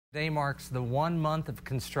Today marks the 1 month of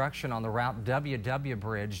construction on the Route WW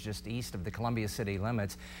Bridge just east of the Columbia city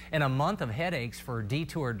limits, and a month of headaches for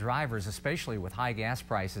detour drivers, especially with high gas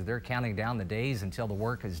prices. They're counting down the days until the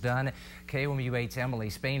work is done. KOMU8's Emily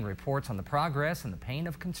Spain reports on the progress and the pain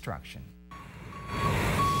of construction.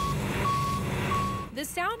 The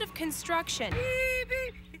sound of construction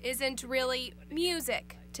isn't really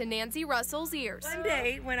music to Nancy Russell's ears. One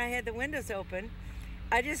day when I had the windows open,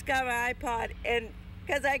 I just got my iPod and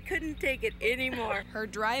because I couldn't take it anymore. Her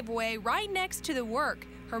driveway right next to the work.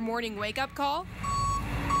 Her morning wake-up call,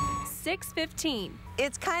 6:15.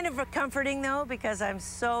 It's kind of comforting, though, because I'm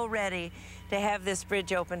so ready to have this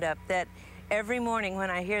bridge opened up that every morning when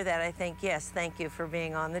I hear that, I think, yes, thank you for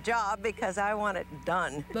being on the job because I want it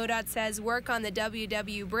done. MoDOT says work on the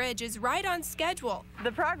WW Bridge is right on schedule.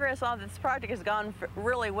 The progress on this project has gone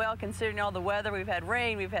really well considering all the weather. We've had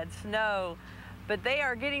rain, we've had snow. But they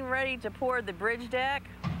are getting ready to pour the bridge deck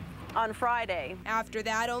on Friday. After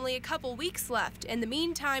that, only a couple weeks left. In the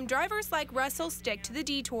meantime, drivers like Russell stick to the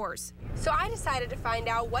detours. So I decided to find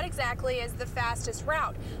out what exactly is the fastest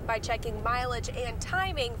route by checking mileage and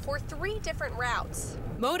timing for 3 different routes.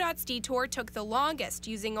 MoDOT's detour took the longest,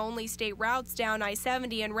 using only state routes down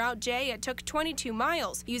I-70 and Route J. It took 22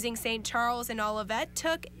 miles. Using St. Charles and Olivet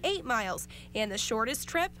took 8 miles. And the shortest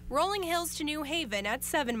trip, Rolling Hills to New Haven at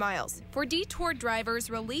 7 miles. For detour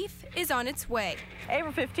drivers, relief is on its way.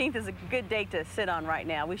 April 15th is a good date to sit on right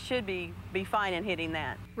now. We should be fine in hitting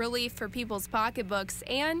that. Relief for people's pocketbooks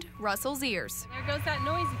and Russell's ears. There goes that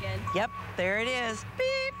noise again. Yep, there it is.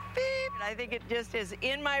 Beep, beep. I think it just is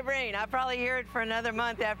in my brain. I'll probably hear it for another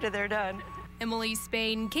month after they're done. Emily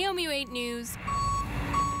Spain, KOMU8 News,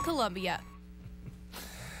 Columbia.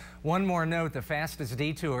 One more note, the fastest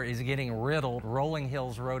detour is getting riddled. Rolling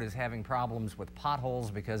Hills Road is having problems with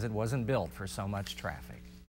potholes because it wasn't built for so much traffic.